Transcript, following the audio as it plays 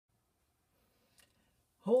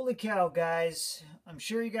Holy cow, guys. I'm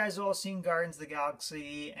sure you guys all seen Guardians of the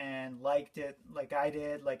Galaxy and liked it like I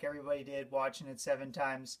did, like everybody did, watching it 7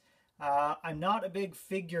 times. I'm not a big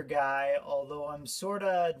figure guy, although I'm sort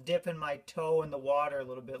of dipping my toe in the water a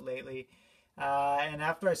little bit lately. And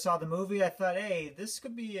after I saw the movie, I thought, hey, this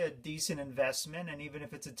could be a decent investment, and even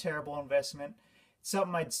if it's a terrible investment, it's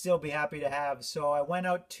something I'd still be happy to have. So I went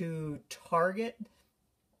out to Target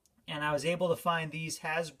and I was able to find these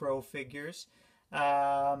Hasbro figures.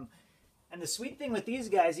 Um, and the sweet thing with these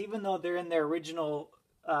guys, even though they're in their original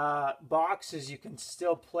boxes, you can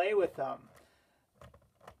still play with them.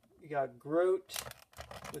 You got Groot.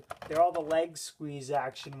 They're all the leg squeeze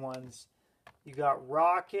action ones. You got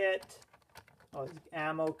Rocket. Oh, his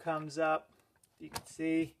ammo comes up. You can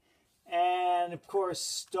see. And, of course,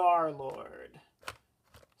 Star-Lord.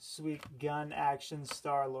 Sweet gun action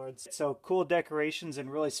Star-Lord. So cool decorations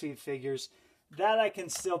and really sweet figures that I can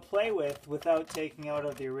still play with without taking out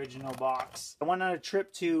of the original box. I went on a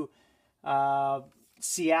trip to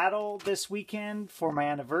Seattle this weekend for my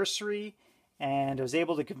anniversary, and I was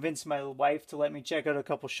able to convince my wife to let me check out a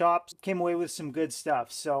couple shops. Came away with some good stuff.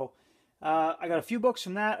 So I got a few books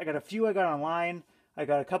from that. I got a few I got online. I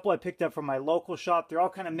got a couple I picked up from my local shop. They're all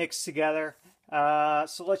kind of mixed together.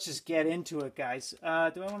 So let's just get into it, guys. Do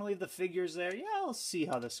I want to leave the figures there? Yeah, I'll see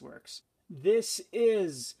how this works. This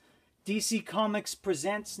is DC Comics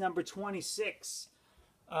Presents number 26.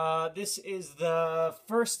 This is the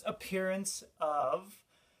first appearance of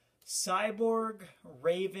Cyborg,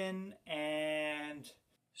 Raven, and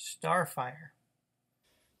Starfire.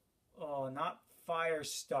 Oh, not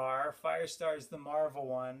Firestar. Firestar is the Marvel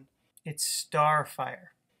one. It's Starfire.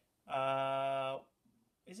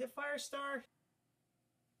 Is it Firestar?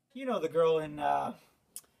 You know the girl in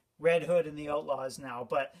Red Hood and the Outlaws now,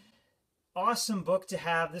 but awesome book to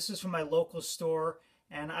have. This is from my local store,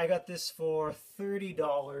 and I got this for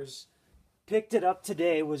 $30. Picked it up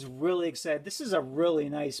today, was really excited. This is a really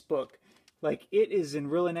nice book. Like, it is in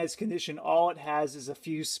really nice condition. All it has is a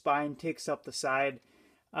few spine ticks up the side.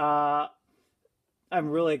 I'm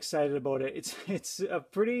really excited about it. It's a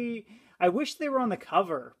pretty... I wish they were on the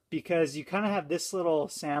cover, because you kind of have this little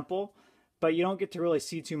sample, but you don't get to really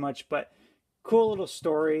see too much. But cool little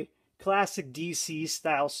story. Classic DC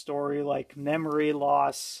style story, like memory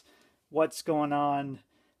loss, what's going on.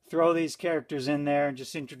 Throw these characters in there and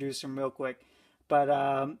just introduce them real quick.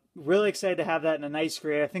 But really excited to have that in a nice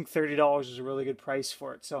grade. I think $30 is a really good price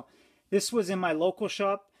for it. So this was in my local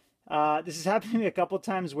shop. This has happened to me a couple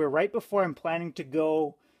times where right before I'm planning to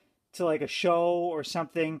go to like a show or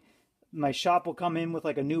something, my shop will come in with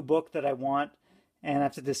like a new book that I want, and I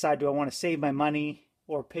have to decide, do I want to save my money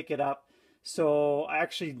or pick it up? So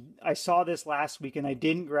I saw this last week and I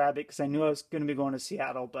didn't grab it because I knew I was going to be going to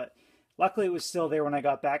Seattle, but luckily it was still there when I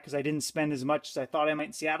got back because I didn't spend as much as I thought I might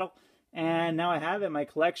in Seattle, and now I have it in my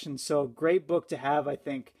collection. So great book to have, I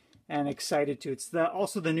think, and excited to. It's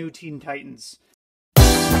also the new Teen Titans.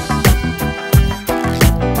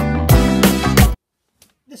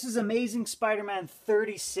 This is Amazing Spider-Man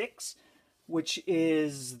 36, which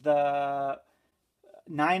is the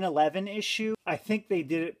 9/11 issue. I think they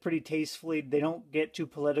did it pretty tastefully. They don't get too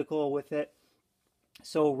political with it.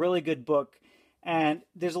 So really good book. And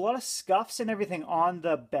there's a lot of scuffs and everything on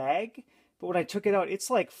the bag, but when I took it out, it's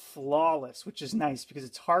like flawless, which is nice because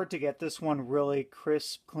it's hard to get this one really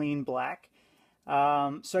crisp, clean black.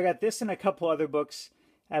 So I got this and a couple other books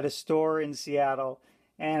at a store in Seattle,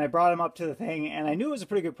 and I brought him up to the thing, and I knew it was a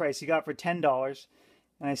pretty good price. He got it for $10.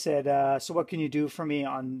 And I said, so what can you do for me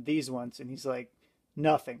on these ones? And he's like,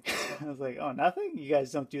 nothing. I was like, oh, nothing? You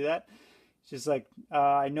guys don't do that? It's just like,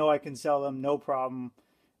 I know I can sell them, no problem.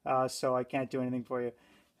 So I can't do anything for you.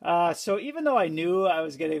 So even though I knew I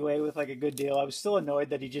was getting away with like a good deal, I was still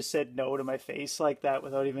annoyed that he just said no to my face like that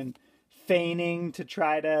without even feigning to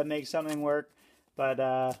try to make something work.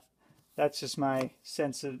 But that's just my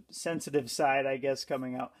sensitive side, I guess,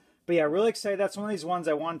 coming out. But yeah, really excited. That's one of these ones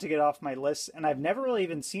I wanted to get off my list, and I've never really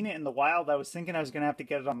even seen it in the wild. I was thinking I was going to have to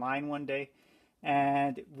get it online one day,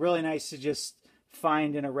 and really nice to just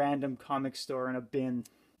find in a random comic store in a bin.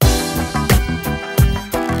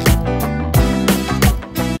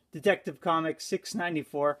 Detective Comics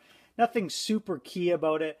 694. Nothing super key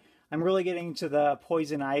about it. I'm really getting into the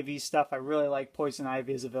Poison Ivy stuff. I really like Poison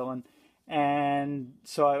Ivy as a villain, and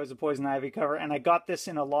so it was a Poison Ivy cover, and I got this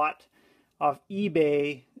in a lot off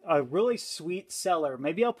eBay. A really sweet seller.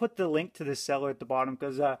 Maybe I'll put the link to this seller at the bottom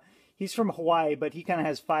because he's from Hawaii, but he kind of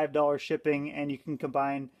has $5 shipping, and you can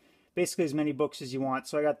combine basically as many books as you want.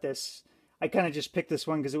 So I got this. I kind of just picked this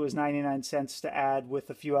one because it was 99 cents to add with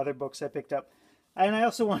a few other books I picked up. And I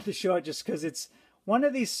also wanted to show it just because it's one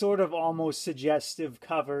of these sort of almost suggestive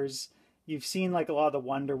covers. You've seen like a lot of the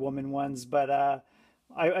Wonder Woman ones, but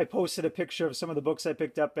I posted a picture of some of the books I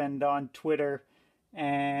picked up and on Twitter,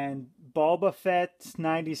 and Boba Fett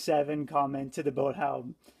 97 commented about how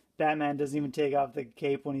Batman doesn't even take off the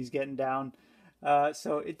cape when he's getting down.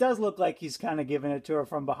 So it does look like he's kind of giving it to her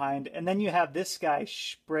from behind. And then you have this guy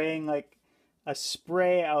spraying like a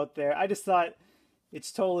spray out there. I just thought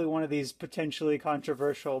it's totally one of these potentially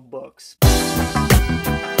controversial books.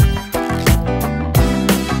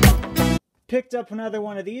 Picked up another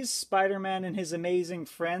one of these, Spider-Man and His Amazing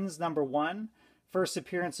Friends, #1. First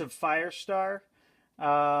appearance of Firestar.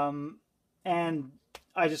 And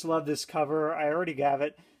I just love this cover. I already have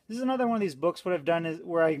it. This is another one of these books. What I've done is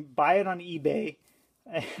where I buy it on eBay,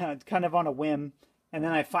 kind of on a whim, and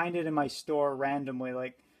then I find it in my store randomly.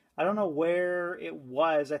 Like, I don't know where it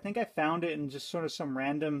was. I think I found it in just sort of some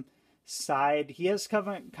random side. He has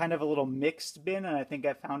kind of a little mixed bin, and I think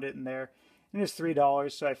I found it in there. And it was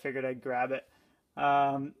 $3, so I figured I'd grab it.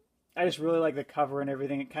 I just really like the cover and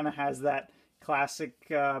everything. It kind of has that classic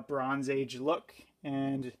Bronze Age look,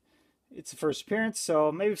 and it's the first appearance,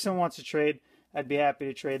 so maybe if someone wants to trade, I'd be happy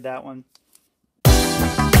to trade that one.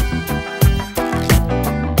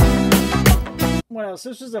 What else?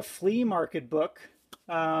 This was a flea market book.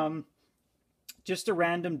 Just a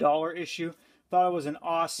random dollar issue. Thought it was an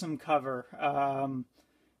awesome cover.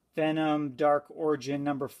 Venom Dark Origin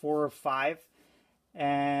 #4 of 5.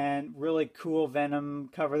 And really cool Venom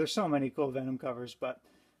cover. There's so many cool Venom covers, but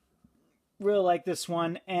really like this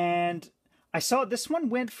one. And I saw this one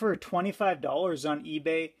went for $25 on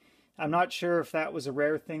eBay. I'm not sure if that was a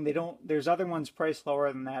rare thing. There's other ones priced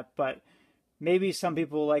lower than that, but maybe some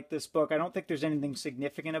people like this book. I don't think there's anything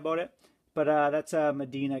significant about it, but that's a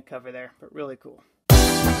Medina cover there, but really cool.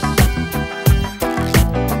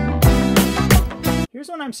 Here's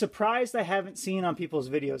one I'm surprised I haven't seen on people's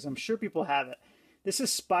videos. I'm sure people have it. This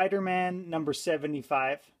is Spider-Man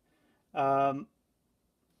 #75. I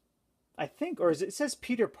think, or it says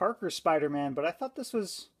Peter Parker Spider-Man, but I thought this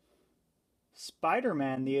was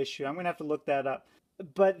Spider-Man, the issue. I'm going to have to look that up.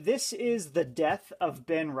 But this is the death of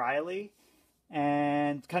Ben Reilly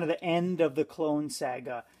and kind of the end of the Clone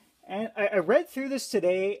Saga. And I read through this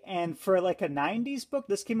today, and for like a 90s book,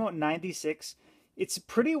 this came out in 96, it's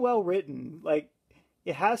pretty well written. Like,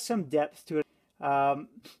 it has some depth to it. An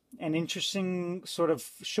interesting sort of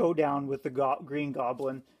showdown with the Green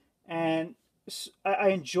Goblin. And I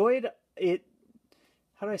enjoyed it.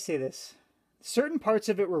 How do I say this? Certain parts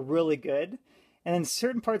of it were really good, and then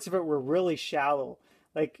certain parts of it were really shallow.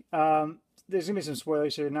 Like, there's going to be some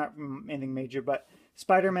spoilers here, not anything major, but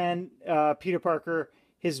Spider-Man, Peter Parker,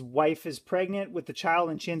 his wife is pregnant with the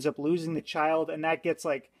child, and she ends up losing the child, and that gets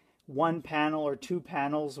like one panel or two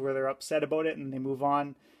panels where they're upset about it, and they move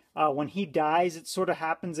on. When he dies, it sort of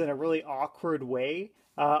happens in a really awkward way.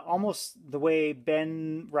 Almost the way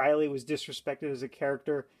Ben Reilly was disrespected as a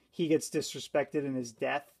character, he gets disrespected in his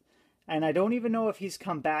death. And I don't even know if he's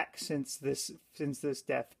come back since this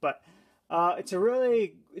death, but it's a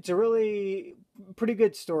really pretty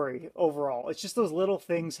good story overall. It's just those little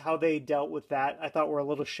things, how they dealt with that, I thought were a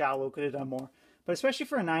little shallow, could have done more. But especially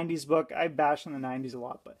for a 90s book, I bash on the 90s a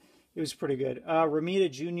lot, but it was pretty good.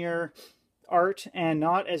 Romita Jr. art, and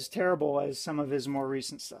not as terrible as some of his more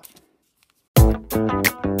recent stuff.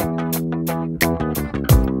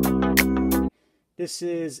 This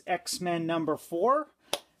is X-Men #4.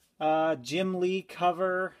 Jim Lee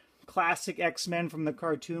cover, classic X-Men from the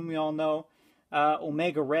cartoon we all know.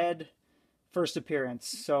 Omega Red, first appearance.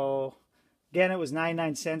 So again, it was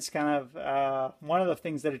 99 cents, kind of one of the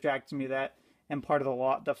things that attracted me to that, and part of the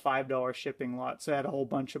lot, the $5 shipping lot. So I had a whole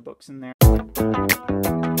bunch of books in there.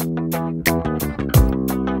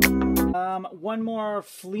 One more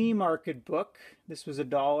flea market book. This was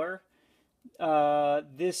 $1.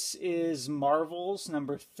 This is Marvels,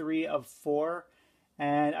 #3 of 4.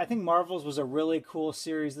 And I think Marvels was a really cool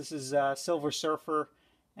series. This is Silver Surfer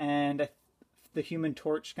and the Human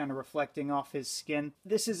Torch kind of reflecting off his skin.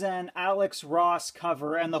 This is an Alex Ross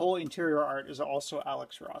cover, and the whole interior art is also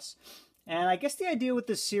Alex Ross. And I guess the idea with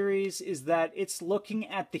this series is that it's looking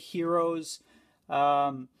at the heroes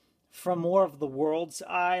from more of the world's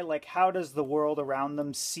eye. Like, how does the world around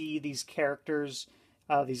them see these characters,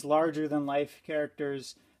 these larger-than-life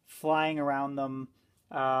characters flying around them?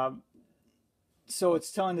 So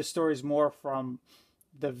it's telling the stories more from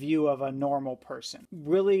the view of a normal person.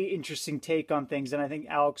 Really interesting take on things, and I think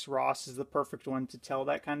Alex Ross is the perfect one to tell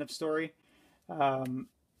that kind of story.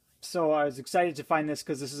 So I was excited to find this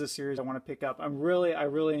because this is a series I want to pick up. I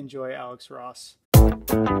really enjoy Alex Ross.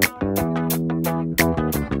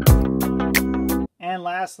 And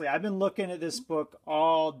last lastly, I've been looking at this book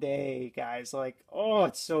all day, guys. Like, oh,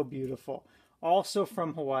 it's so beautiful. Also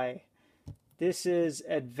from Hawaii. This is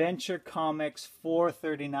Adventure Comics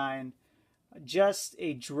 439. Just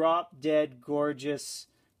a drop dead gorgeous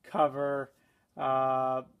cover.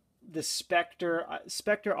 The Spectre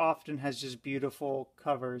often has just beautiful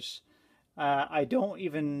covers. I don't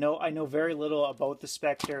even know. I know very little about the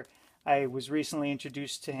Spectre. I was recently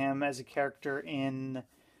introduced to him as a character in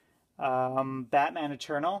Batman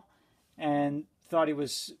Eternal, and thought he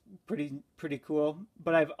was pretty cool.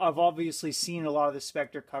 But I've obviously seen a lot of the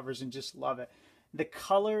Spectre covers and just love it. The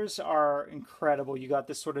colors are incredible. You got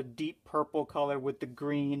this sort of deep purple color with the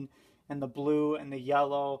green and the blue and the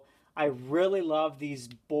yellow. I really love these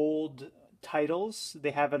bold titles.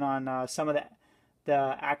 They have it on some of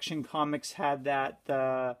the Action Comics had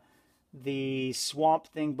that. The Swamp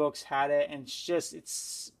Thing books had it, and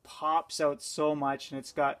it's pops out so much, and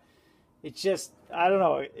it's just, I don't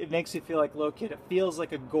know, it makes me feel like a little kid. It feels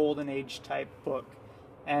like a golden age type book,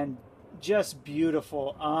 and just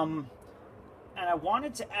beautiful. And I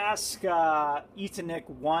wanted to ask Etanic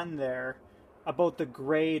 1 there about the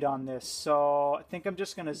grade on this, so I think I'm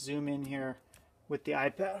just going to zoom in here with the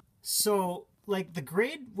iPad. So, like, the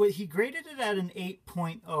grade, he graded it at an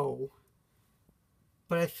 8.0,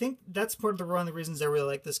 but I think that's part of one of the reasons I really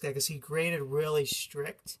like this guy, because he graded really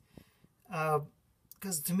strict.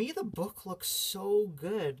 Because to me, the book looks so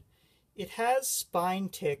good. It has spine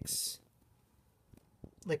ticks.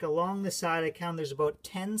 Like along the side, I count there's about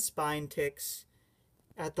 10 spine ticks.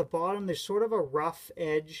 At the bottom, there's sort of a rough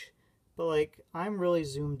edge, but like I'm really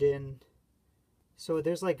zoomed in. So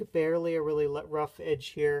there's like barely a really rough edge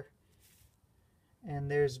here.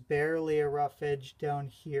 And there's barely a rough edge down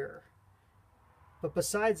here. But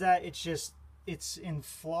besides that, it's in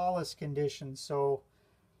flawless condition. So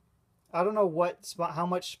I don't know how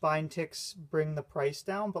much spine ticks bring the price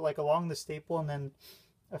down, but like along the staple and then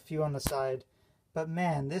a few on the side. But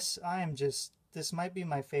man, this might be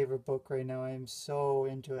my favorite book right now. I am so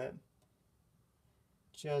into it.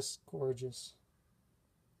 Just gorgeous.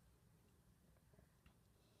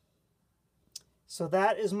 So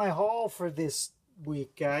that is my haul for this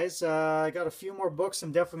week, guys. I got a few more books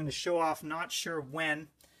I'm definitely going to show off. Not sure when.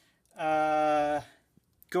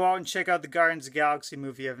 Go out and check out the Guardians of the Galaxy movie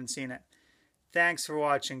if you haven't seen it. Thanks for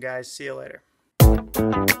watching, guys. See you later.